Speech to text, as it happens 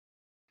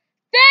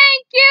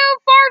you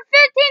for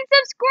 15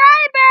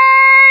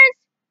 subscribers!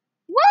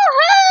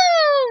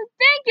 Woohoo!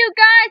 Thank you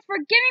guys for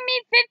giving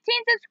me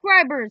 15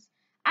 subscribers.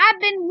 I've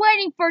been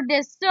waiting for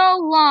this so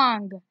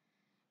long.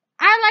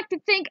 I'd like to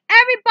thank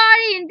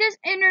everybody in this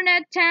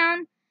internet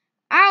town.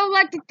 I would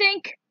like to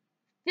thank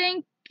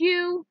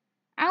you.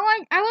 I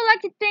would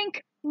like to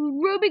thank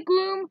Ruby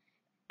Gloom,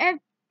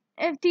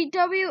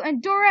 FTW,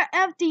 and Dora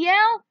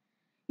FDL.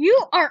 You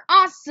are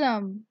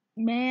awesome,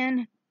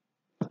 man.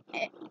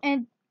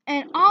 And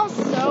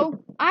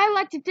also, I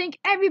like to thank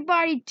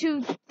everybody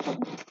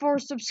for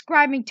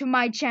subscribing to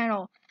my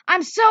channel.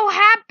 I'm so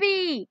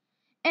happy!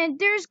 And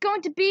there's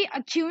going to be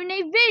a Q&A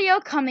video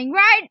coming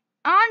right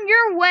on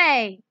your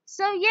way.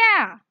 So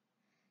yeah.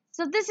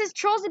 So this is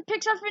Trolls and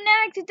Pixar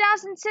Fanatic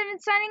 2007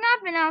 signing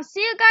off, and I'll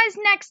see you guys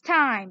next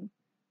time.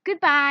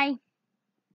 Goodbye.